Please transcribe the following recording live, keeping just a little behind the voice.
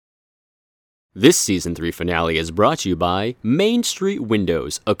This Season 3 finale is brought to you by Main Street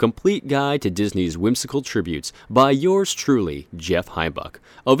Windows, a complete guide to Disney's whimsical tributes by yours truly, Jeff Heimbach.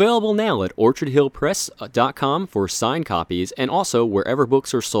 Available now at orchardhillpress.com for signed copies and also wherever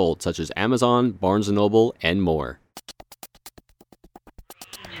books are sold, such as Amazon, Barnes & Noble, and more.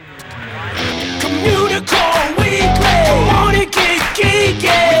 Communicore Weekly, come on and get geeky.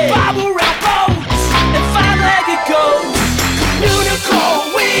 We bob around boats and five-legged goats.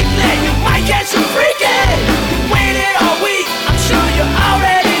 Communicore Weekly, you might get some freaking. Wait it all week, I'm sure you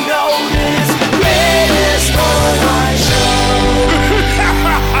already know this. Greatest online show.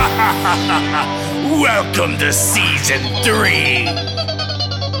 Welcome to Season 3.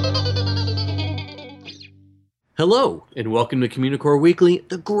 Hello, and welcome to Communicore Weekly,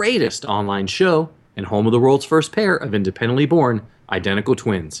 the greatest online show and home of the world's first pair of independently born identical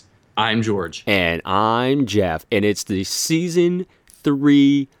twins. I'm George. And I'm Jeff, and it's the Season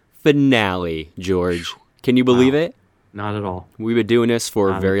 3 finale, George. Can you believe it? Not at all. We've been doing this for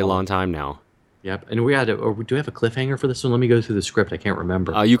Not a very at all. long time now. Yep, and do we have a cliffhanger for this one? Let me go through the script. I can't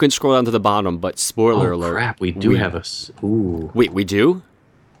remember. You can scroll down to the bottom, but spoiler alert. Oh, crap, we do have a... Ooh. Wait, we do?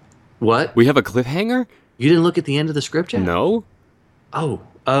 What? We have a cliffhanger? You didn't look at the end of the script yet? No. Oh,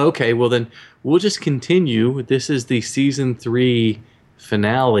 okay. Well, then we'll just continue. This is the Season 3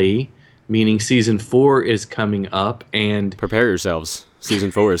 finale, meaning Season 4 is coming up, and... Prepare yourselves.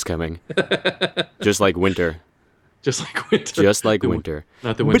 Season 4 is coming. Just like winter. Just like winter. Just like winter.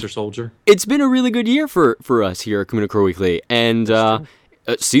 Not the Winter Soldier. It's been a really good year for us here at Communicore Weekly, and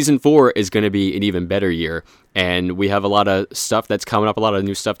Season 4 is going to be an even better year, and we have a lot of stuff that's coming up, a lot of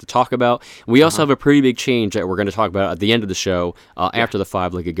new stuff to talk about. We also have a pretty big change that we're going to talk about at the end of the show after the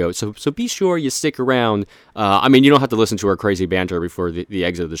five-legged goat, so be sure you stick around. I mean, you don't have to listen to our crazy banter before the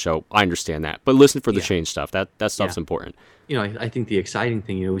exit of the show. I understand that, but listen for the change stuff. That stuff's important. You know, I think the exciting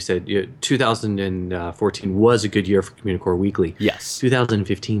thing, we said 2014 was a good year for Communicore Weekly. Yes.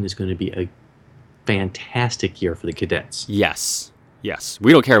 2015 is going to be a fantastic year for the cadets. Yes.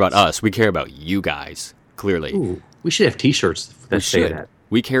 We don't care about us. We care about you guys, clearly. Ooh, we should have T-shirts that say that.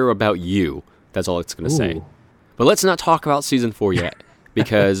 We care about you. That's all it's going to say. But let's not talk about Season 4 yet,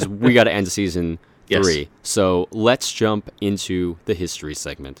 because we got to end Season 3. Yes. So let's jump into the history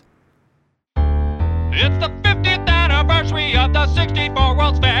segment. It's the 50th anniversary of the 64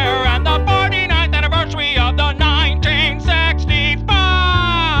 World's Fair and the 49th anniversary of the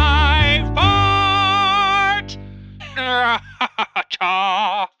 1965 part.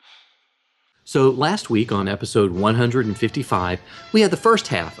 So last week on episode 155, we had the first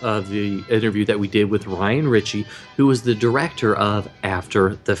half of the interview that we did with Ryan Ritchey, who was the director of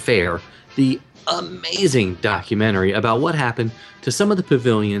After the Fair, the amazing documentary about what happened to some of the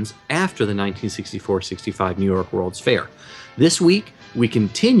pavilions after the 1964-65 New York World's Fair. This week, we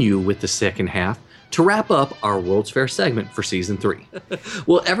continue with the second half to wrap up our World's Fair segment for Season 3.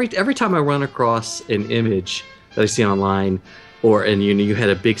 Well, every time I run across an image that I see online, and you had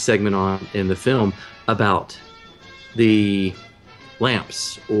a big segment on in the film about the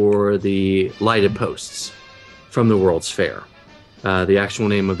lamps or the lighted posts from the World's Fair. The actual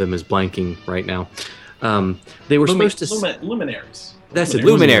name of them is blanking right now. They were supposed to luminaries. That's it.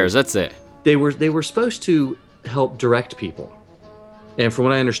 Luminaires. That's it. They were supposed to help direct people, and from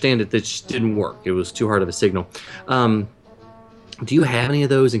what I understand, it just didn't work. It was too hard of a signal. Do you have any of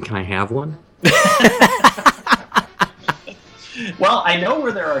those, and can I have one? Well, I know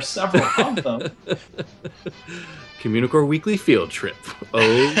where there are several of them. Communicore Weekly field trip.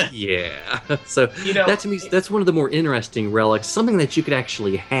 Oh, yeah. So that to me, that's one of the more interesting relics, something that you could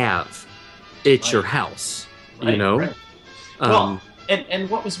actually have at your house, Right. Well, and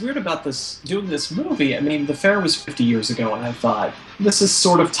what was weird about doing this movie, I mean, the fair was 50 years ago, and I thought, this is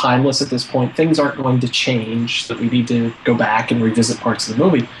sort of timeless at this point. Things aren't going to change, that we need to go back and revisit parts of the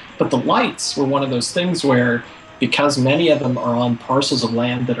movie. But the lights were one of those things where, because many of them are on parcels of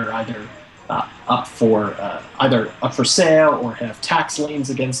land that are either up for sale or have tax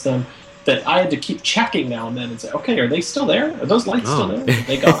liens against them, that I had to keep checking now and then and say, okay, are they still there? Are those lights still there? Are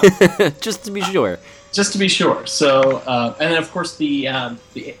they gone? Just to be sure. Just to be sure. So, and then of course we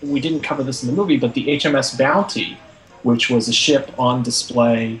didn't cover this in the movie, but the HMS Bounty, which was a ship on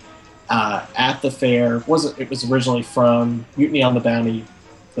display at the fair, it was originally from Mutiny on the Bounty,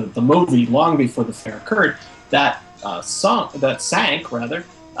 the movie, long before the fair occurred. That sank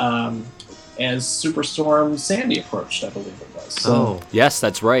as Superstorm Sandy approached, I believe it was. So, yes,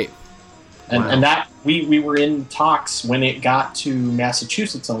 that's right. And that we were in talks when it got to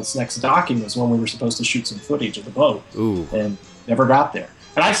Massachusetts on its next docking was when we were supposed to shoot some footage of the boat. Ooh. And never got there.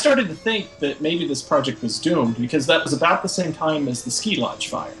 And I started to think that maybe this project was doomed because that was about the same time as the ski lodge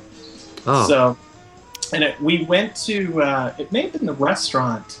fire. Oh. So, and we went to, it may have been the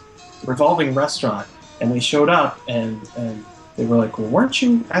restaurant, the revolving restaurant, and we showed up, and they were like, well, weren't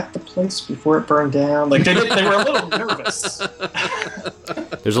you at the place before it burned down? Like, they were a little nervous.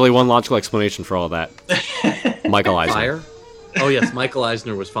 There's only one logical explanation for all that. Michael Eisner. Fire? Oh, yes, Michael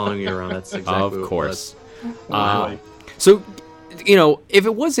Eisner was following you around. That's exactly what Of it course. was. So, you know, if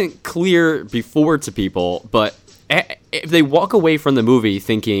it wasn't clear before to people, but if they walk away from the movie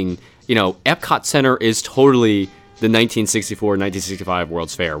thinking, you know, Epcot Center is totally the 1964-1965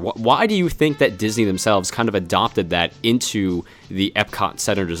 World's Fair, why do you think that Disney themselves kind of adopted that into the Epcot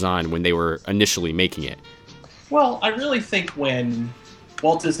Center design when they were initially making it? Well, I really think when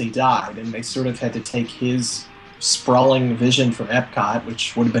Walt Disney died and they sort of had to take his sprawling vision for Epcot,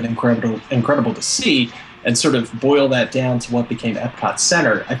 which would have been incredible to see, and sort of boil that down to what became Epcot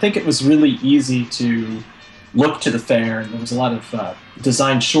Center, I think it was really easy to look to the fair, and there was a lot of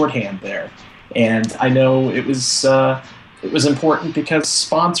design shorthand there. And I know it was important because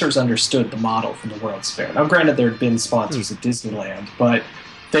sponsors understood the model from the World's Fair. Now, granted, there had been sponsors at Disneyland, but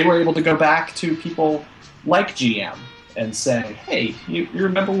they were able to go back to people like GM and say, hey, you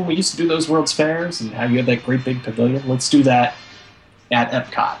remember when we used to do those World's Fairs and how you had that great big pavilion? Let's do that at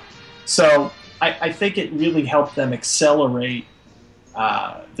Epcot. So I think it really helped them accelerate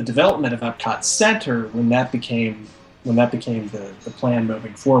the development of Epcot Center when that became the plan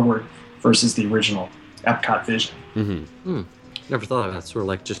moving forward versus the original Epcot vision. Mm-hmm. Never thought of that. Sort of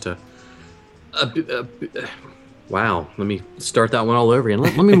like just a wow. Let me start that one all over again.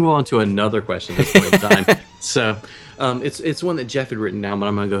 Let me move on to another question at this point in time. So it's one that Jeff had written down, but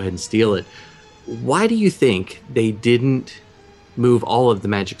I'm going to go ahead and steal it. Why do you think they didn't move all of the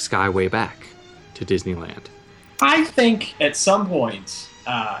Magic Skyway back to Disneyland? I think at some point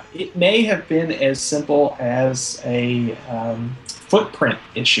it may have been as simple as a footprint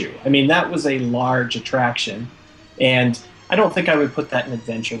issue. I mean, that was a large attraction, and I don't think I would put that in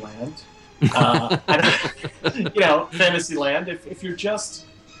Adventureland. Fantasyland. If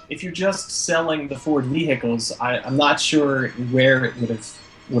you're just selling the Ford vehicles, I'm not sure where it would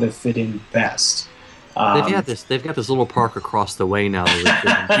have fit in best. They've got this little park across the way now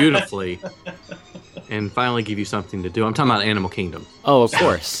that is doing beautifully, and finally give you something to do. I'm talking about Animal Kingdom. Oh, of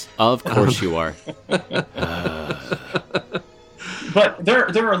course, of course you are. But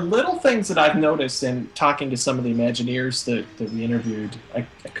there are little things that I've noticed in talking to some of the Imagineers that we interviewed. I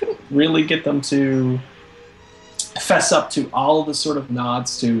couldn't really get them to fess up to all of the sort of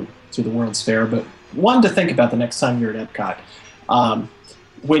nods to the World's Fair, but one to think about the next time you're at Epcot.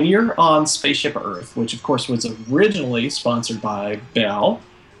 When you're on Spaceship Earth, which of course was originally sponsored by Bell,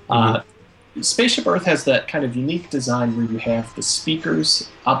 Spaceship Earth has that kind of unique design where you have the speakers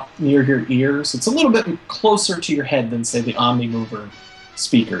up near your ears. It's a little bit closer to your head than, say, the Omnimover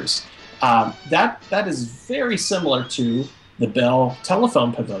speakers. That is very similar to the Bell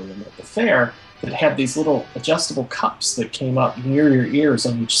Telephone Pavilion at the fair that had these little adjustable cups that came up near your ears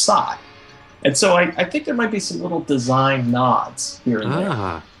on each side. And so I think there might be some little design nods here and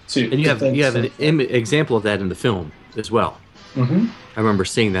there. And you have an example of that in the film as well. Mm-hmm. I remember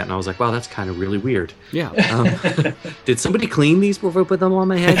seeing that, and I was like, wow, that's kind of really weird. Yeah. Did somebody clean these before I put them on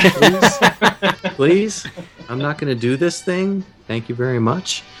my head, please? Please? I'm not going to do this thing. Thank you very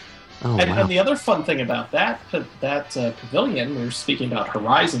much. Oh, wow. And the other fun thing about that pavilion, we were speaking about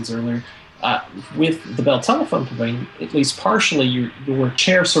Horizons earlier, with the Bell Telephone Pavilion, at least partially, your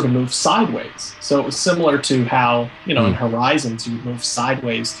chair sort of moved sideways. So it was similar to how, in Horizons, you would move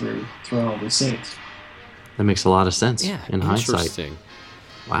sideways through all the scenes. That makes a lot of sense in hindsight. Interesting.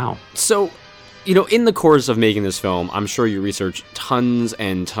 Wow. So, in the course of making this film, I'm sure you researched tons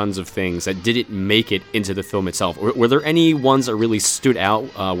and tons of things that didn't make it into the film itself. Were there any ones that really stood out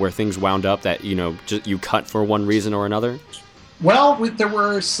where things wound up that, just you cut for one reason or another? Well, there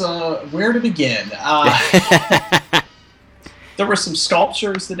was, where to begin? There were some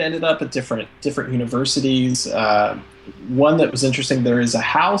sculptures that ended up at different universities. One that was interesting, there is a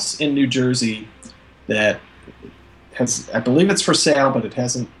house in New Jersey that has, I believe it's for sale, but it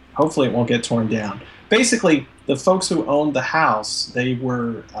hasn't, hopefully it won't get torn down. Basically, the folks who owned the house, they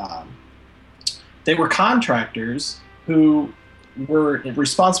were contractors who were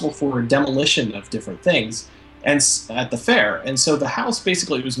responsible for demolition of different things and at the fair. And so the house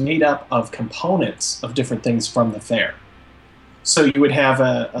basically was made up of components of different things from the fair. So you would have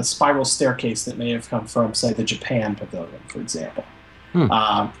a spiral staircase that may have come from, say, the Japan Pavilion, for example.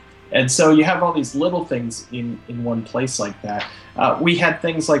 And so you have all these little things in one place like that. We had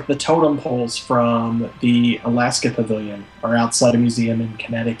things like the totem poles from the Alaska Pavilion, or outside a museum in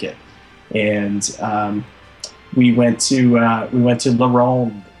Connecticut. And we went to La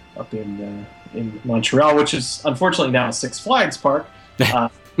Ronde, up in Montreal, which is unfortunately now a Six Flags park.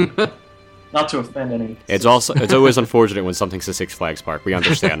 Not to offend any. It's always unfortunate when something's a Six Flags park. We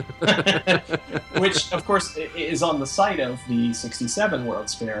understand. Which, of course, is on the site of the '67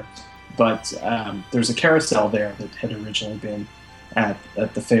 World's Fair, but there's a carousel there that had originally been at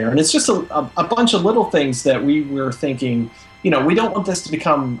the fair, and it's just a bunch of little things that we were thinking. We don't want this to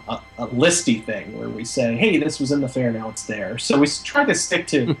become a listy thing where we say, "Hey, this was in the fair, now it's there." So we try to stick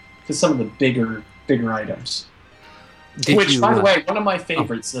to some of the bigger items. Which, by the way, one of my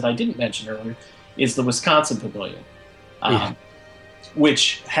favorites that I didn't mention earlier is the Wisconsin Pavilion,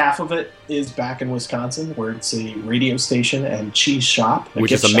 which half of it is back in Wisconsin, where it's a radio station and cheese shop.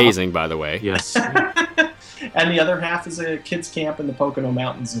 Which is amazing, by the way. Yes. And the other half is a kids' camp in the Pocono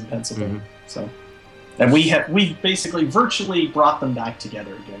Mountains in Pennsylvania. Mm-hmm. So, and we basically virtually brought them back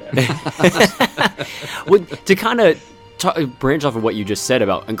together again. Well, to kind of branch off of what you just said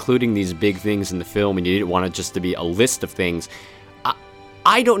about including these big things in the film, and you didn't want it just to be a list of things.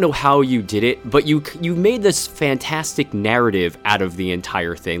 I don't know how you did it, but you made this fantastic narrative out of the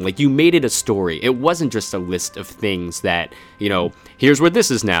entire thing. Like, you made it a story. It wasn't just a list of things that, here's where this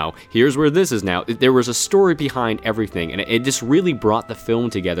is now, here's where this is now. There was a story behind everything, and it just really brought the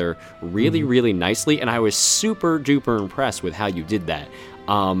film together really, really nicely, and I was super duper impressed with how you did that.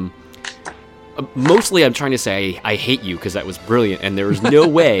 Mostly I'm trying to say I hate you because that was brilliant, and there was no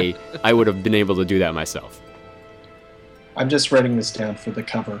way I would have been able to do that myself. I'm just writing this down for the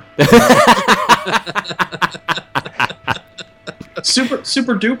cover.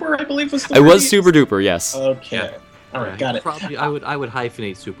 Super Duper, I believe was the word. It was Super Duper, yes. Okay. Yeah. All right, got it. Probably, I would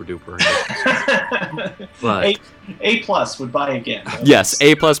hyphenate Super Duper. But A+ would buy again. Yes,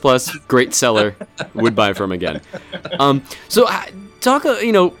 A++, great seller, would buy from again. So talk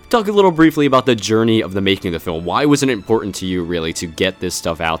a little briefly about the journey of the making of the film. Why was it important to you, really, to get this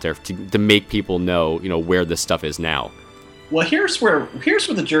stuff out there, to make people know, where this stuff is now? Well, here's where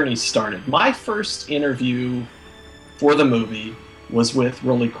the journey started. My first interview for the movie was with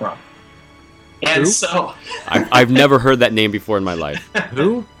Rolly Crump. And so I've never heard that name before in my life.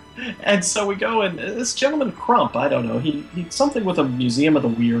 Who? And so we go, and this gentleman Crump, I don't know, he something with a Museum of the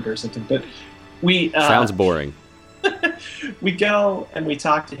Weird or something, but we sounds boring. We go and we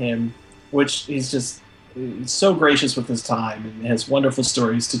talk to him, which he's so gracious with his time and has wonderful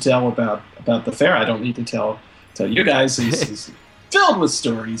stories to tell about the fair. I don't need to tell you guys. He's filled with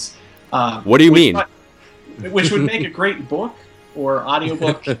stories. What do you mean? Which would make a great book or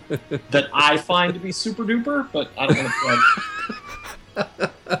audiobook that I find to be super duper, but I don't want to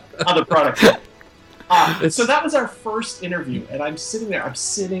plug other products. So that was our first interview, and I'm sitting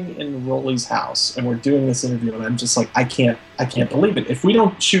in Rolly's house, and we're doing this interview, and I'm just like, I can't believe it. If we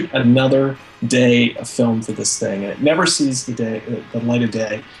don't shoot another day of film for this thing, and it never sees the light of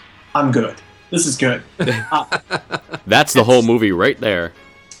day, I'm good. This is good. That's the whole movie right there.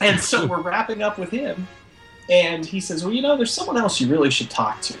 And so we're wrapping up with him, and he says, well, there's someone else you really should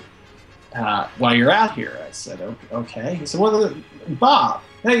talk to while you're out here. I said, okay. He said, well, Bob.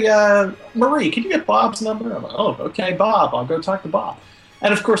 Hey, Marie, can you get Bob's number? I'm like, oh, okay, Bob. I'll go talk to Bob.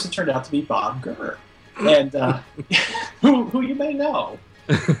 And, of course, it turned out to be Bob Gurr, and who you may know.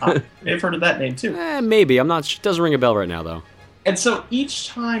 They've heard of that name, too. Maybe. I'm not. It doesn't ring a bell right now, though. And so each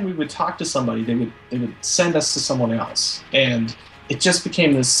time we would talk to somebody, they would send us to someone else. And it just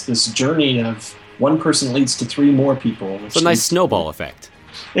became this journey of one person leads to three more people. It's a nice snowball effect.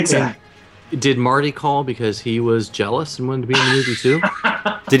 Exactly. Did Marty call because he was jealous and wanted to be in the movie too?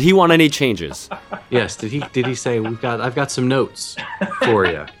 Did he want any changes? Yes. Did he say I've got some notes for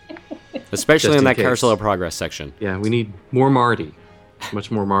you? Especially in that Carousel of Progress section. Yeah, we need more Marty.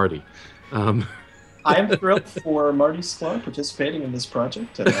 Much more Marty. I am thrilled for Marty Sklar participating in this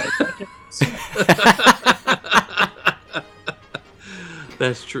project.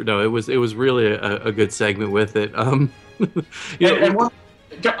 That's true. No, it was really a good segment with it. I'm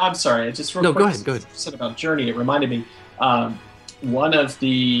sorry. I just real quick go ahead. Said about Journey. It reminded me one of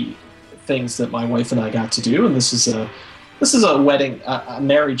the things that my wife and I got to do, and this is a wedding, a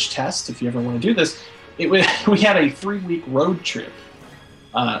marriage test. If you ever want to do this, we had a 3-week road trip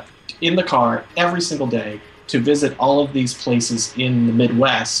in the car every single day to visit all of these places in the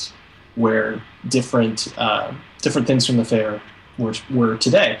Midwest where different things from the fair were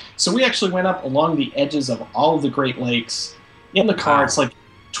today. So we actually went up along the edges of all of the Great Lakes in the car. Wow. It's like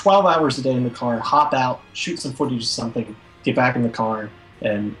 12 hours a day in the car, hop out, shoot some footage or something, get back in the car,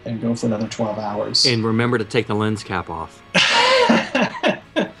 and go for another 12 hours. And remember to take the lens cap off.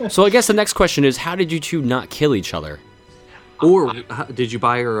 So I guess the next question is, how did you two not kill each other? Or did you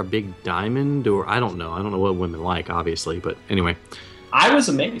buy her a big diamond? Or I don't know what women like, obviously. But anyway. I was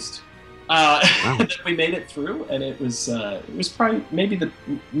amazed that we made it through, and it was probably maybe the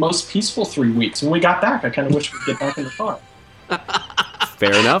most peaceful 3 weeks. When we got back, I kind of wish we'd get back in the car.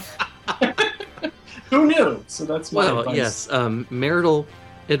 Fair enough. Who knew? So that's my advice. Yes, marital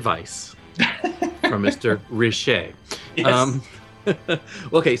advice from Mr. Ritchey. Yes.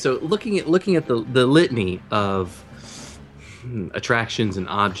 Okay, so looking at the litany of attractions and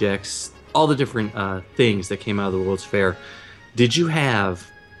objects, all the different things that came out of the World's Fair, did you have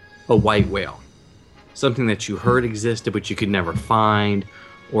a white whale? Something that you heard existed but you could never find,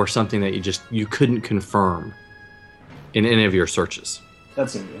 or something that you couldn't confirm in any of your searches?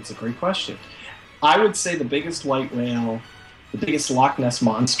 That's a great question. I would say the biggest white whale, the biggest Loch Ness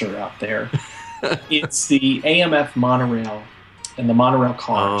monster out there, it's the AMF monorail and the monorail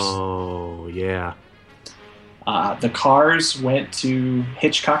cars. Oh, yeah. The cars went to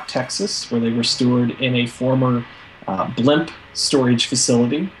Hitchcock, Texas, where they were stored in a former blimp storage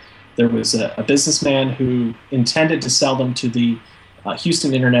facility. There was a businessman who intended to sell them to the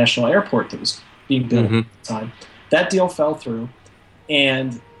Houston International Airport that was being built at the time. That deal fell through,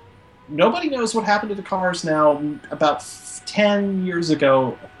 and nobody knows what happened to the cars now. About 10 years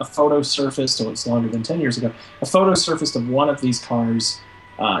ago, a photo surfaced, or it's longer than 10 years ago, a photo surfaced of one of these cars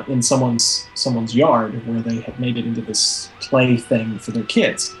in someone's yard where they had made it into this play thing for their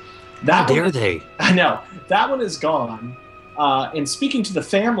kids. How dare they? I know. That one is gone. And speaking to the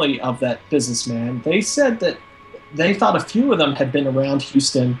family of that businessman, they said that they thought a few of them had been around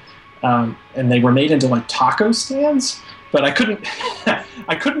Houston, and they were made into like taco stands. But I couldn't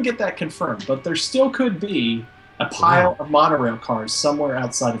get that confirmed. But there still could be a pile of monorail cars somewhere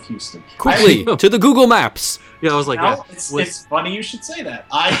outside of Houston. Quickly, to the Google Maps. Yeah, I was like, it's funny you should say that.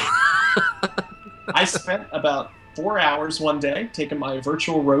 I spent about 4 hours one day taking my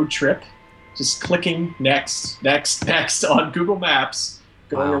virtual road trip, just clicking next on Google Maps,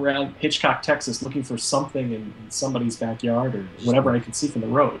 going around Hitchcock, Texas, looking for something in somebody's backyard or whatever I could see from the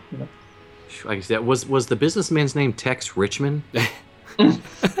road. You know? I guess that was the businessman's name Tex Richmond?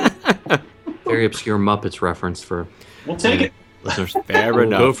 Very obscure Muppets reference for. We'll take it. Listeners. Fair We'll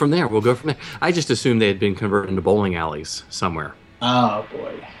enough. go from there. I just assumed they had been converted into bowling alleys somewhere. Oh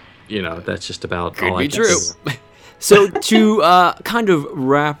boy. You know, that's just about Could all be I can true. say. So to kind of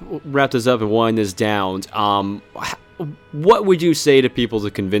wrap this up and wind this down, what would you say to people to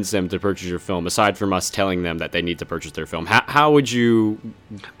convince them to purchase your film, aside from us telling them that they need to purchase their film? How would you...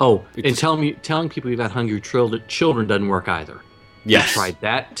 Oh, and telling people you've got hungry children doesn't work either. Yes. We tried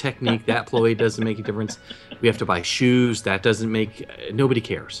that technique. That ploy doesn't make a difference. We have to buy shoes. That doesn't make... Nobody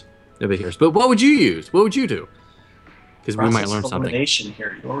cares. Nobody cares. But what would you use? What would you do? Because we might learn something.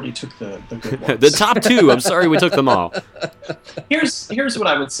 Here. You already took the good ones. The top two. I'm sorry we took them all. Here's what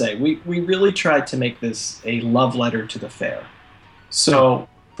I would say. We really tried to make this a love letter to the fair. So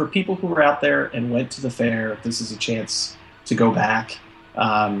for people who were out there and went to the fair, this is a chance to go back.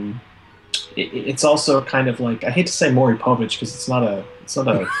 It's also kind of like, I hate to say Maury Povich because it's not a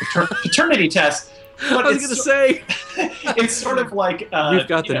paternity test. But I was going to say, it's sort of like we've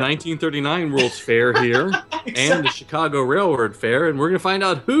got the 1939 World's Fair here and the Chicago Railroad Fair, and we're going to find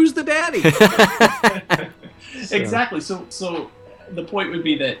out who's the daddy. Exactly. So the point would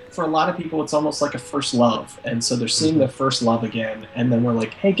be that for a lot of people, it's almost like a first love, and so they're seeing their first love again, and then we're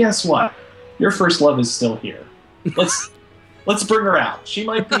like, hey, guess what? Your first love is still here. Let's bring her out. She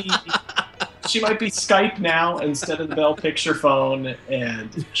might be Skype now instead of the Bell Picture phone,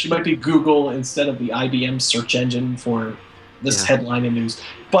 and she might be Google instead of the IBM search engine for this headline and news.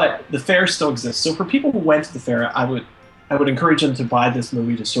 But the fair still exists. So for people who went to the fair, I would encourage them to buy this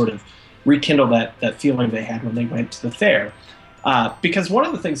movie to sort of rekindle that feeling they had when they went to the fair. Because one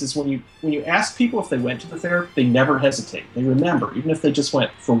of the things is when you ask people if they went to the fair, they never hesitate. They remember, even if they just went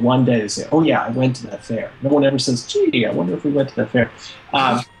for one day, they say, "Oh yeah, I went to that fair." No one ever says, "Gee, I wonder if we went to that fair."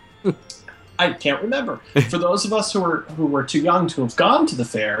 I can't remember. For those of us who were too young to have gone to the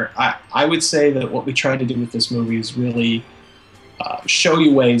fair, I would say that what we tried to do with this movie is really show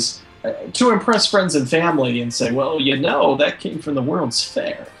you ways to impress friends and family and say, well, that came from the World's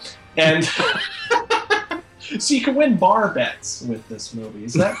Fair. And so you can win bar bets with this movie.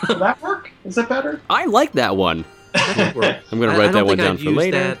 Will that work? Is that better? I like that one. I'm going to write that one down for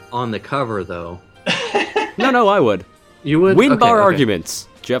later. That on the cover, though. No, I would. You would? Win Okay, bar okay. arguments.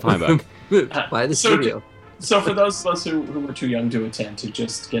 Jeff Heimbach. By the studio. So for those of us who were too young to attend, to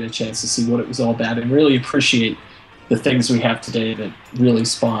just get a chance to see what it was all about and really appreciate the things we have today that really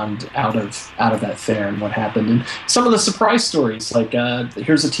spawned out of that fair and what happened. And some of the surprise stories, like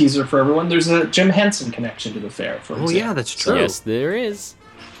here's a teaser for everyone. There's a Jim Henson connection to the fair, for example. Yeah, that's true. Yes, there is.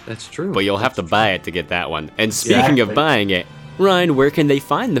 That's true. But you'll have to buy it to get that one. And speaking of buying it, Ryan, where can they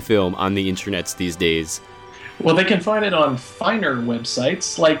find the film on the internets these days? Well, they can find it on finer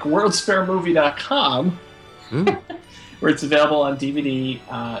websites like worldsfairmovie.com, where it's available on DVD,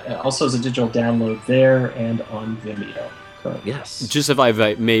 also as a digital download there, and on Vimeo. Yes. Just if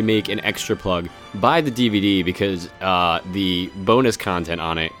I may make an extra plug, buy the DVD because the bonus content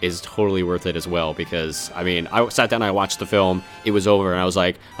on it is totally worth it as well. Because, I mean, I sat down and I watched the film, it was over, and I was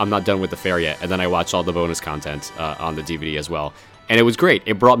like, I'm not done with the fair yet. And then I watched all the bonus content on the DVD as well. And it was great.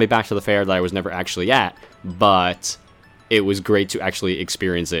 It brought me back to the fair that I was never actually at, but it was great to actually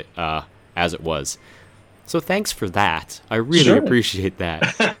experience it as it was. So thanks for that. I really appreciate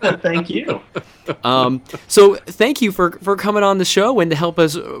that. Thank you. So thank you for coming on the show and to help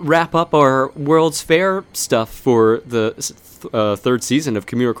us wrap up our World's Fair stuff for the third season of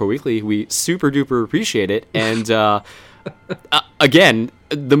Communicore Weekly. We super duper appreciate it. And again,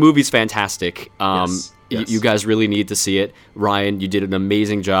 the movie's fantastic. Yes. You guys really need to see it. Ryan, you did an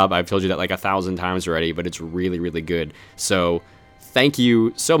amazing job. I've told you that like 1,000 times already, but it's really, really good. So thank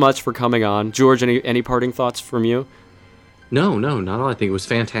you so much for coming on. George, any parting thoughts from you? No, not at all. I think it was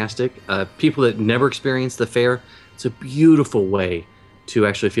fantastic. People that never experienced the fair, it's a beautiful way to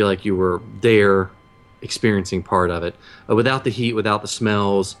actually feel like you were there experiencing part of it. Without the heat, without the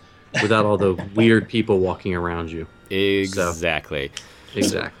smells, without all the weird people walking around you. Exactly.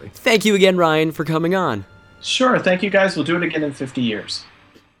 Exactly. Thank you again, Ryan, for coming on. Sure. Thank you, guys. We'll do it again in 50 years.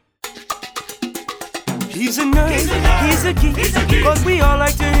 He's a nerd, he's a geek, but we all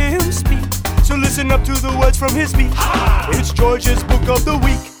like to hear him speak. So listen up to the words from his speech. It's George's Book of the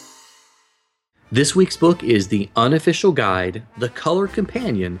Week. This week's book is The Unofficial Guide, The Color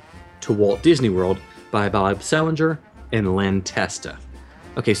Companion to Walt Disney World by Bob Selinger and Len Testa.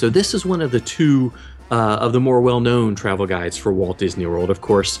 Okay, so this is one of the two of the more well-known travel guides for Walt Disney World. Of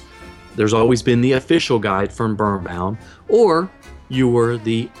course, there's always been the official guide from Birnbaum, or you were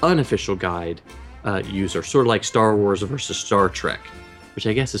the unofficial guide user, sort of like Star Wars versus Star Trek, which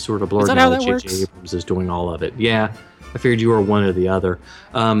I guess is sort of blurred now that J.J. Abrams is doing all of it. Yeah, I figured you were one or the other.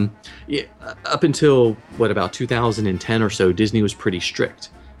 Up until, about 2010 or so, Disney was pretty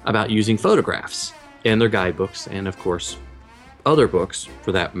strict about using photographs in their guidebooks, and of course, other books,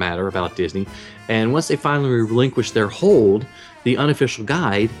 for that matter, about Disney. And once they finally relinquished their hold, the unofficial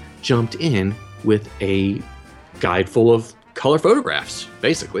guide jumped in with a guide full of color photographs,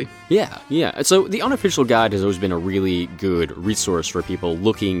 basically. Yeah. So the unofficial guide has always been a really good resource for people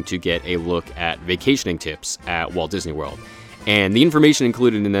looking to get a look at vacationing tips at Walt Disney World. And the information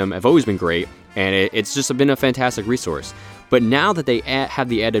included in them have always been great, and it's just been a fantastic resource. But now that they have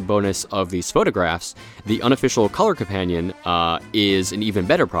the added bonus of these photographs, the Unofficial Color Companion is an even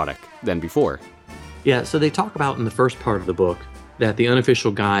better product than before. Yeah, so they talk about in the first part of the book that the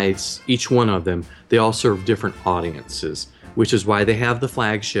unofficial guides, each one of them, they all serve different audiences, which is why they have the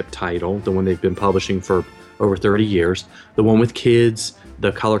flagship title, the one they've been publishing for over 30 years, the one with kids,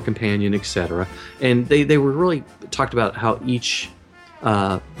 the Color Companion, etc. And they were really talked about how each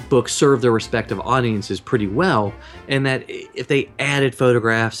book serve their respective audiences pretty well, and that if they added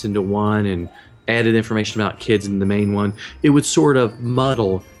photographs into one and added information about kids in the main one, it would sort of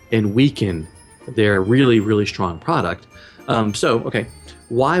muddle and weaken their really, really strong product. Okay,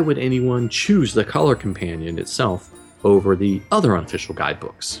 why would anyone choose the Color Companion itself over the other unofficial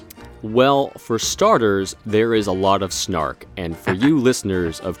guidebooks? Well, for starters, there is a lot of snark, and for you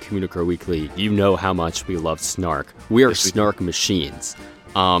listeners of Communicore Weekly, you know how much we love snark. We are snark machines.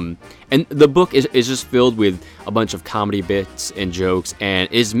 And the book is just filled with a bunch of comedy bits and jokes,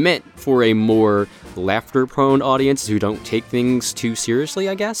 and is meant for a more laughter-prone audience who don't take things too seriously,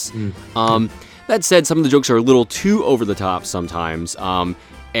 I guess. That said, some of the jokes are a little too over the top sometimes.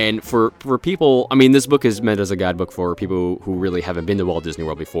 And for people, I mean, this book is meant as a guidebook for people who really haven't been to Walt Disney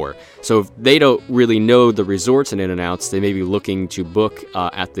World before. So if they don't really know the resorts and in and outs, they may be looking to book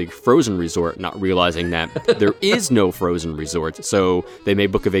at the Frozen Resort, not realizing that there is no Frozen Resort. So they may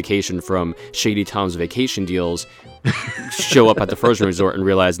book a vacation from Shady Tom's Vacation Deals, show up at the Frozen Resort and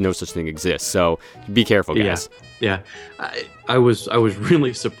realize no such thing exists. So be careful, guys. Yeah. I was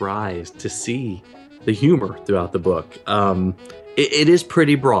really surprised to see the humor throughout the book. It is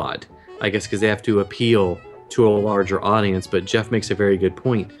pretty broad, I guess, because they have to appeal to a larger audience, but Jeff makes a very good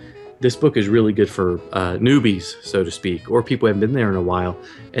point. This book is really good for newbies, so to speak, or people who haven't been there in a while,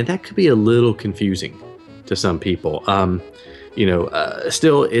 and that could be a little confusing to some people.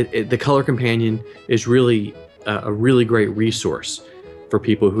 Still, the Color Companion is really a really great resource for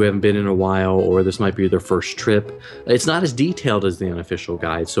people who haven't been in a while, or this might be their first trip. It's not as detailed as the unofficial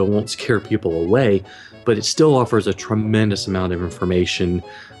guide, so it won't scare people away, but it still offers a tremendous amount of information.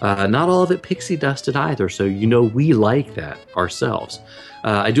 Not all of it pixie dusted either, so we like that ourselves.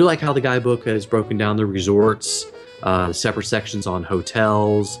 I do like how the guidebook has broken down the resorts, separate sections on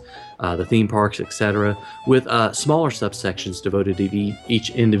hotels, the theme parks, etc., with smaller subsections devoted to each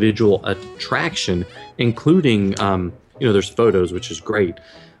individual attraction, including, there's photos, which is great,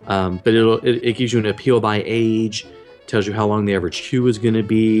 but it gives you an appeal by age, tells you how long the average queue is going to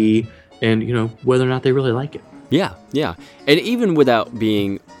be, and whether or not they really like it. Yeah. And even without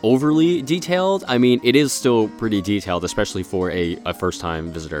being overly detailed, I mean, it is still pretty detailed, especially for a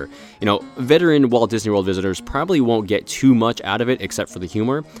first-time visitor. Veteran Walt Disney World visitors probably won't get too much out of it except for the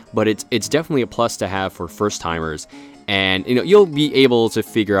humor, but it's definitely a plus to have for first-timers. And, you'll be able to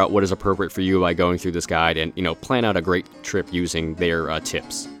figure out what is appropriate for you by going through this guide and, plan out a great trip using their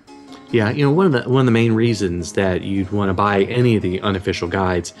tips. Yeah, one of the main reasons that you'd want to buy any of the unofficial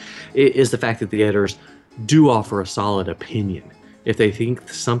guides is the fact that the editors do offer a solid opinion. If they think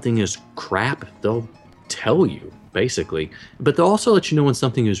something is crap, they'll tell you, basically. But they'll also let you know when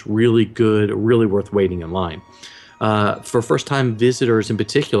something is really good, really worth waiting in line. For first-time visitors in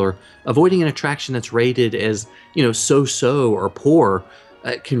particular, avoiding an attraction that's rated as, so-so or poor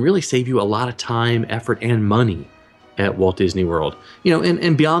can really save you a lot of time, effort, and money at Walt Disney World.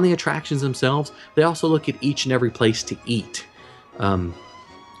 And beyond the attractions themselves, they also look at each and every place to eat.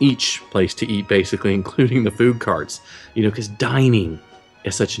 Each place to eat, basically, including the food carts, because dining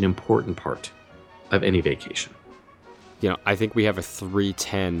is such an important part of any vacation. I think we have a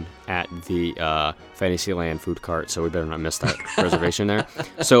 310 at the Fantasyland food cart, so we better not miss that reservation there.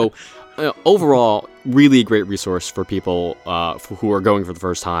 So overall, really great resource for people who are going for the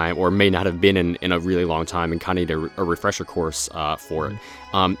first time or may not have been in a really long time and kind of need a refresher course for it.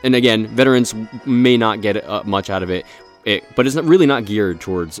 And again, veterans may not get much out of it. But it's really not geared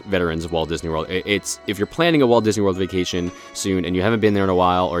towards veterans of Walt Disney World. It's if you're planning a Walt Disney World vacation soon and you haven't been there in a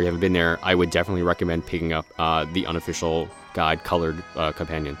while or you haven't been there, I would definitely recommend picking up the Unofficial Guide Color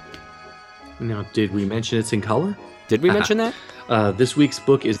Companion. Now, did we mention it's in color? Did we mention that? This week's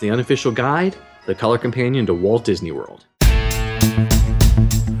book is the Unofficial Guide, the Color Companion to Walt Disney World.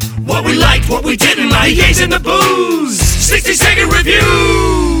 What we liked, what we didn't like, gaze in the booze. 60-second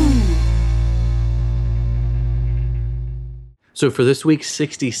review. So for this week's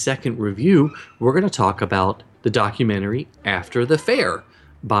 60-second review, we're going to talk about the documentary After the Fair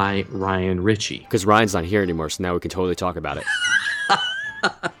by Ryan Ritchey. Because Ryan's not here anymore, so now we can totally talk about it.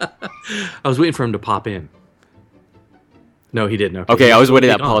 I was waiting for him to pop in. No, he didn't. Okay, I was waiting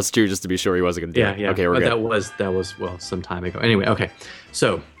that pause too, just to be sure he wasn't going to do it. Yeah. Okay, we're good. That was some time ago. Anyway, okay.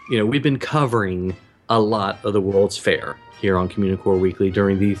 So, we've been covering a lot of the World's Fair here on Communicore Weekly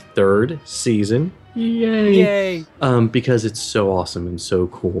during the third season. Yay! Because it's so awesome and so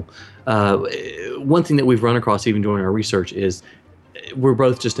cool. One thing that we've run across even during our research is we're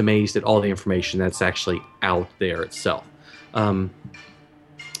both just amazed at all the information that's actually out there itself. I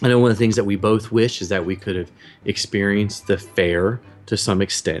know one of the things that we both wish is that we could have experienced the fair to some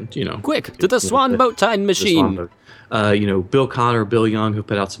extent. Quick to the Swan Boat Time Machine. Bill Cotter, Bill Young, who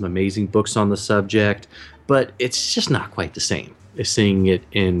put out some amazing books on the subject, but it's just not quite the same as seeing it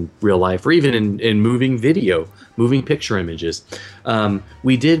in real life or even in moving video, moving picture images.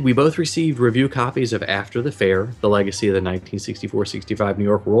 We both received review copies of After the Fair, the legacy of the 1964-65 New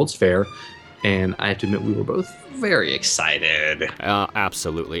York World's Fair, and I have to admit we were both very excited.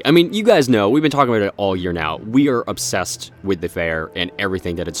 Absolutely. I mean, you guys know, we've been talking about it all year now. We are obsessed with the fair and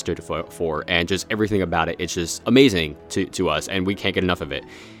everything that it stood for, and just everything about it. It's just amazing to us, and we can't get enough of it.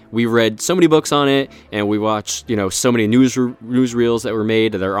 We read so many books on it, and we watched, so many newsreels that were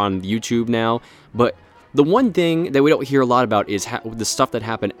made that are on YouTube now. But the one thing that we don't hear a lot about is the stuff that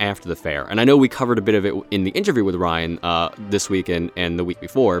happened after the fair. And I know we covered a bit of it in the interview with Ryan this week and the week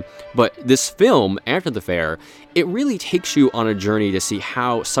before. But this film, After the Fair, it really takes you on a journey to see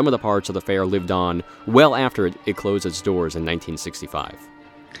how some of the parts of the fair lived on well after it closed its doors in 1965.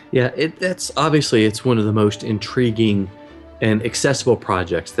 Yeah, it's one of the most intriguing and accessible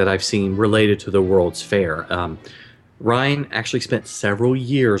projects that I've seen related to the World's Fair. Ryan actually spent several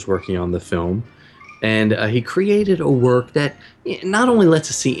years working on the film, and he created a work that not only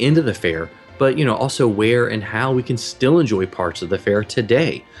lets us see into the fair, but also where and how we can still enjoy parts of the fair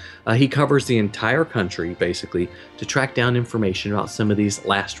today. He covers the entire country, basically, to track down information about some of these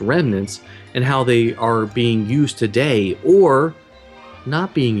last remnants and how they are being used today or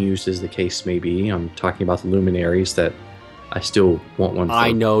not being used, as the case may be. I'm talking about the luminaries that I still want one for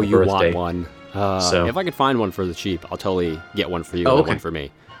I know you birthday. want one. So if I could find one for the cheap, I'll totally get one for you Oh, and okay. one for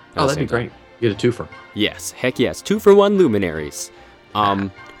me. Oh, that'd be great. Get a twofer. Yes, heck yes. 2-for-1 luminaries.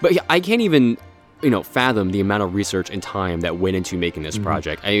 But yeah, I can't even, fathom the amount of research and time that went into making this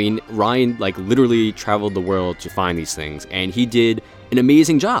project. I mean, Ryan, literally traveled the world to find these things, and he did an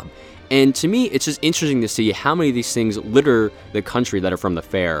amazing job. And to me, it's just interesting to see how many of these things litter the country that are from the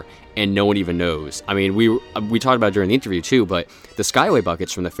fair, and no one even knows. I mean, we talked about it during the interview too, but the Skyway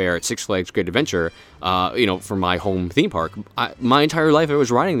buckets from the fair at Six Flags Great Adventure, from my home theme park, my entire life I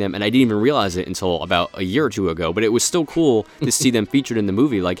was riding them, and I didn't even realize it until about a year or two ago. But it was still cool to see them featured in the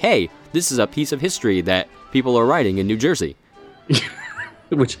movie. Like, hey, this is a piece of history that people are riding in New Jersey.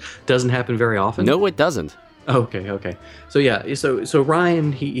 Which doesn't happen very often. No, it doesn't. Okay. So yeah, so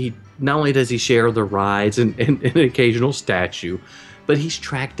Ryan, he not only does he share the rides and an occasional statue, but he's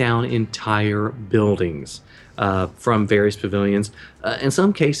tracked down entire buildings from various pavilions. In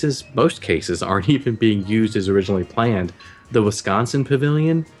some cases, most cases, aren't even being used as originally planned. The Wisconsin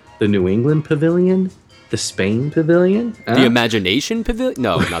Pavilion, the New England Pavilion, the Spain Pavilion. The Imagination Pavilion?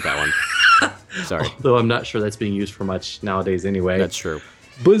 No, not that one. Sorry. Though I'm not sure that's being used for much nowadays anyway. That's true.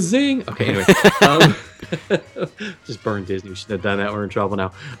 Bazing! Okay, anyway. Just burn Disney. We shouldn't have done that. We're in trouble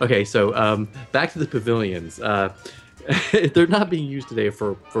now. Okay, so back to the pavilions. They're not being used today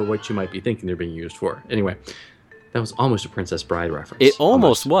for what you might be thinking they're being used for. Anyway, that was almost a Princess Bride reference. It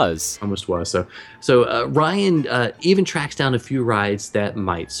almost was. Almost was. So Ryan even tracks down a few rides that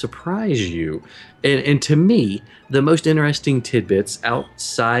might surprise you. And to me, the most interesting tidbits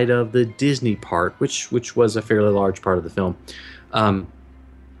outside of the Disney part, which was a fairly large part of the film,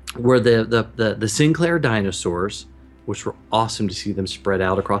 were the Sinclair dinosaurs, which were awesome to see them spread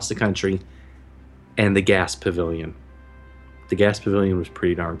out across the country, and the gas pavilion. The gas pavilion was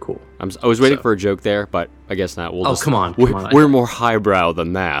pretty darn cool. I was waiting for a joke there, but I guess not. Come on. We're more highbrow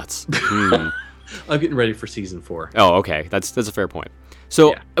than that. I'm getting ready for season 4. Oh, okay. That's a fair point.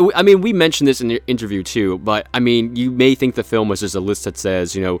 So, yeah. I mean, we mentioned this in the interview too, but I mean, you may think the film was just a list that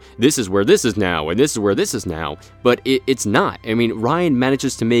says, this is where this is now, and this is where this is now, but it's not. I mean, Ryan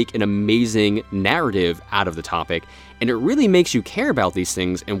manages to make an amazing narrative out of the topic, and it really makes you care about these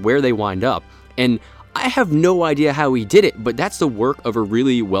things and where they wind up. And I have no idea how he did it, but that's the work of a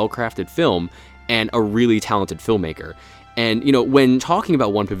really well-crafted film and a really talented filmmaker. And, when talking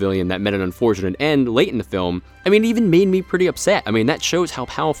about one pavilion that met an unfortunate end late in the film, I mean, it even made me pretty upset. I mean, that shows how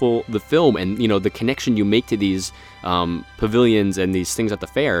powerful the film and, the connection you make to these pavilions and these things at the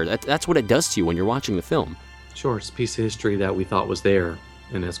fair, that's what it does to you when you're watching the film. Sure, it's a piece of history that we thought was there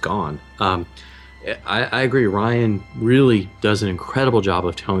and it's gone. I agree. Ryan really does an incredible job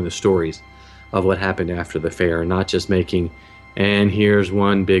of telling the stories of what happened after the fair, not just making, and here's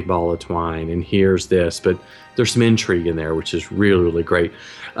one big ball of twine, and here's this, but there's some intrigue in there, which is really, really great.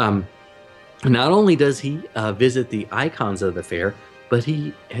 Not only does he visit the icons of the fair, but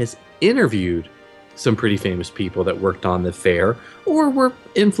he has interviewed some pretty famous people that worked on the fair or were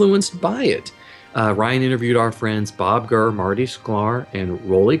influenced by it. Ryan interviewed our friends Bob Gurr, Marty Sklar, and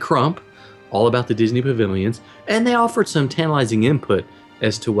Rolly Crump all about the Disney pavilions, and they offered some tantalizing input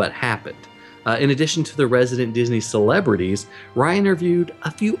as to what happened. In addition to the resident Disney celebrities, Ryan interviewed a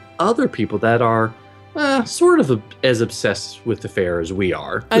few other people that are sort of as obsessed with the fair as we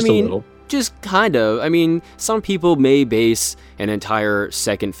are. Just a little. Just kind of. I mean, some people may base an entire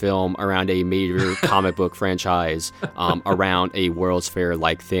second film around a major comic book franchise around a World's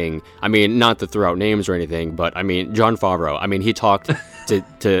Fair-like thing. I mean, not to throw out names or anything, but I mean, Jon Favreau. I mean, he talked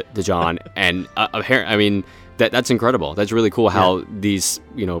to John, and I mean, that's incredible. That's really cool how these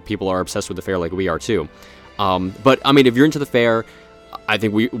people are obsessed with the fair like we are too. But I mean, if you're into the fair, I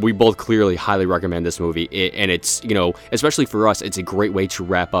think we both clearly highly recommend this movie. And it's, especially for us, it's a great way to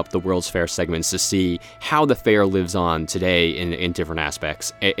wrap up the World's Fair segments to see how the fair lives on today in different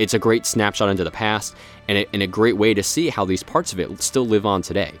aspects. It's a great snapshot into the past and a great way to see how these parts of it still live on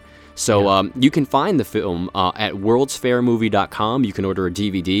today. So you can find the film at worldsfairmovie.com. You can order a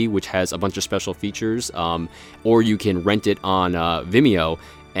DVD, which has a bunch of special features, or you can rent it on Vimeo.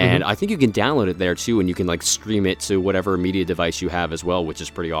 And I think you can download it there too, and you can stream it to whatever media device you have as well, which is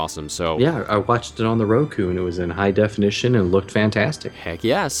pretty awesome. So yeah, I watched it on the Roku, and it was in high definition and looked fantastic. Heck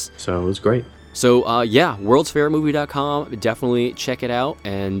yes! So it was great. So worldsfairmovie.com. Definitely check it out,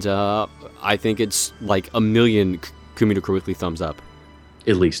 and I think it's like a million Communicore Weekly thumbs up,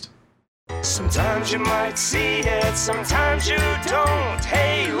 at least. Sometimes you might see it, sometimes you don't.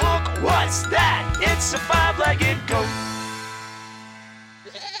 Hey, look, what's that? It's a five-legged goat.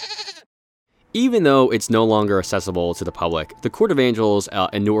 Even though it's no longer accessible to the public, the Court of Angels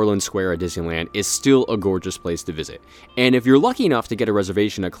in New Orleans Square at Disneyland is still a gorgeous place to visit. And if you're lucky enough to get a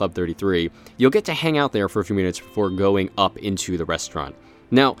reservation at Club 33, you'll get to hang out there for a few minutes before going up into the restaurant.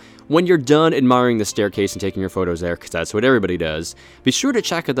 Now, when you're done admiring the staircase and taking your photos there, because that's what everybody does, be sure to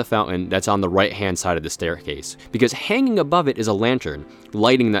check out the fountain that's on the right-hand side of the staircase, because hanging above it is a lantern,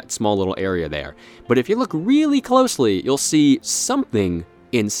 lighting that small little area there. But if you look really closely, you'll see something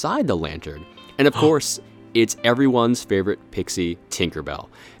inside the lantern. And of course, it's everyone's favorite pixie, Tinkerbell.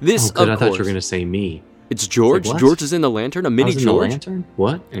 This, good. of I thought course, you were going to say me. it's George. Like, what? George is in the lantern, a mini I was in George. the lantern?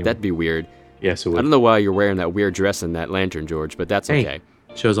 What? Anyway. That'd be weird. Yes, it would. I don't know why you're wearing that weird dress in that lantern, George, but that's Hey. okay.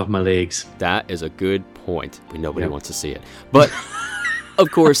 Shows off my legs. That is a good point. Nobody wants to see it. But,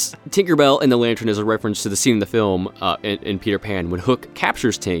 of course, Tinkerbell in the lantern is a reference to the scene in the film in Peter Pan when Hook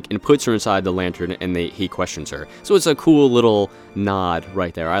captures Tink and puts her inside the lantern and he questions her. So it's a cool little nod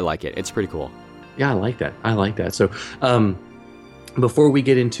right there. I like it. It's pretty cool. Yeah, I like that. So, before we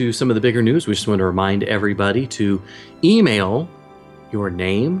get into some of the bigger news, we just want to remind everybody to email your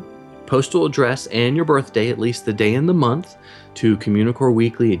name, postal address, and your birthday, at least the day and the month, to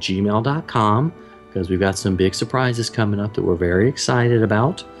communicoreweekly@gmail.com, because we've got some big surprises coming up that we're very excited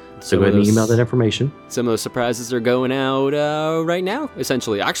about. So go ahead and email that information. Some of those surprises are going out right now,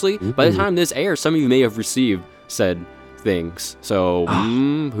 essentially. Actually, by the time this airs, some of you may have received said things. So,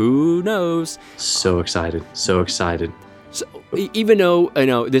 who knows? So excited. So, even though I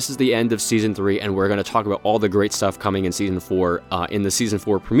know this is the end of Season 3 and we're going to talk about all the great stuff coming in Season 4 in the Season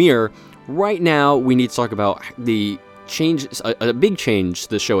 4 premiere, right now we need to talk about the change, a big change to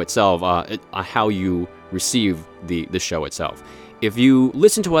the show itself, how you receive the show itself. If you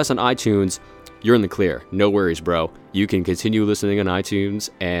listen to us on iTunes, you're in the clear. No worries, bro. You can continue listening on iTunes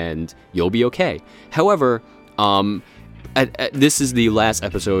and you'll be okay. However, this is the last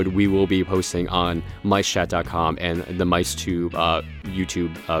episode we will be posting on micechat.com and the MiceTube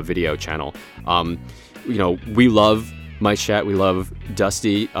YouTube video channel. We love MiceChat. We love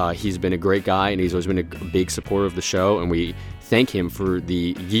Dusty. He's been a great guy, and he's always been a big supporter of the show, and we thank him for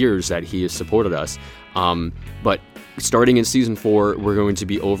the years that he has supported us. But starting in Season 4, we're going to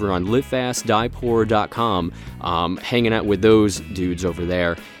be over on livefastdiepoor.com, hanging out with those dudes over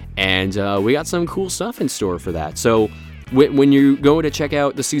there, and we got some cool stuff in store for that. So when you're going to check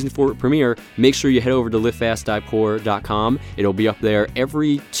out the Season 4 premiere, make sure you head over to livefastdiepoor.com. It'll be up there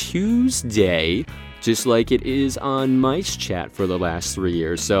every Tuesday, just like it is on MiceChat for the last 3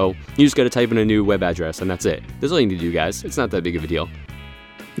 years. So you just got to type in a new web address, and that's it. That's all you need to do, guys. It's not that big of a deal.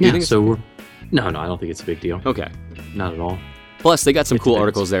 No, I don't think it's a big deal. Okay. Not at all. Plus, they got some cool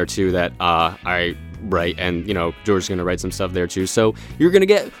articles there, too, that I write, and, George's going to write some stuff there, too. So you're going to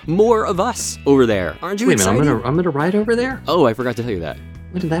get more of us over there. Aren't you excited? Wait a minute, I'm going to write over there? Oh, I forgot to tell you that.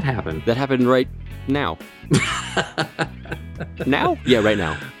 When did that happen? That happened right now. Now? Yeah, right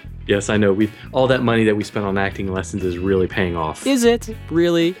now. Yes, I know. All that money that we spent on acting lessons is really paying off. Is it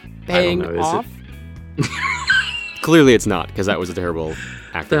really paying off? Clearly it's not, because that was a terrible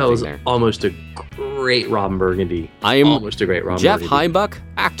acting That was there. Almost a great Robin Burgundy. I am almost a great Robin Jeff Burgundy. Heimbach,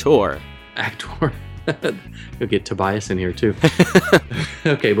 actor. You'll get Tobias in here, too.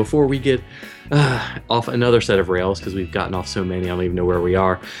 Okay, before we get off another set of rails, because we've gotten off so many, I don't even know where we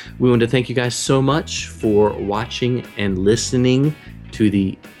are. We want to thank you guys so much for watching and listening to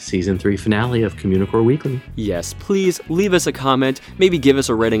the Season 3 finale of Communicore Weekly. Yes, please leave us a comment, maybe give us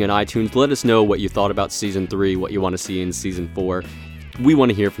a rating on iTunes, let us know what you thought about Season 3, what you want to see in Season 4. We want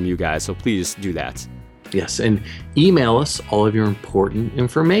to hear from you guys, so please do that. Yes, and email us all of your important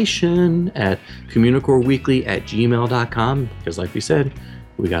information at communicoreweekly@gmail.com, because like we said,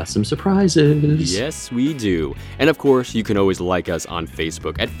 we got some surprises. Yes, we do. And of course, you can always like us on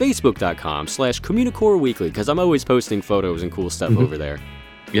Facebook at facebook.com/Communicore Weekly, because I'm always posting photos and cool stuff over there.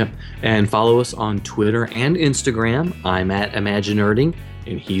 Yep. And follow us on Twitter and Instagram. I'm at ImagineNerding,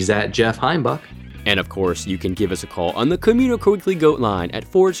 and he's at Jeff Heimbach. And of course, you can give us a call on the Communicore Weekly Goat line at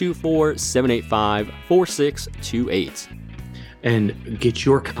 424-785-4628. And get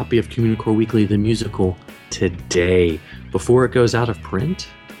your copy of Communicore Weekly, the musical, today, before it goes out of print.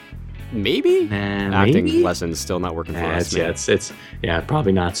 Maybe? Acting maybe? lessons still not working for us. It's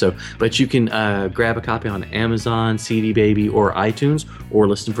probably not. So, but you can grab a copy on Amazon, CD Baby, or iTunes, or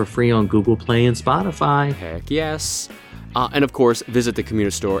listen for free on Google Play and Spotify. Heck yes. And of course, visit the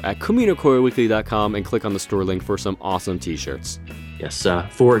Community Store at communicoreweekly.com and click on the store link for some awesome t-shirts. Yes,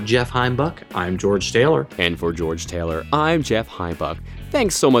 for Jeff Heimbach, I'm George Taylor. And for George Taylor, I'm Jeff Heimbach.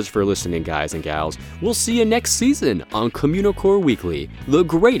 Thanks so much for listening, guys and gals. We'll see you next season on Communicore Weekly, the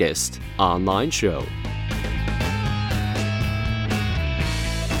greatest online show.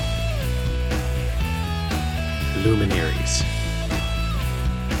 luminaries.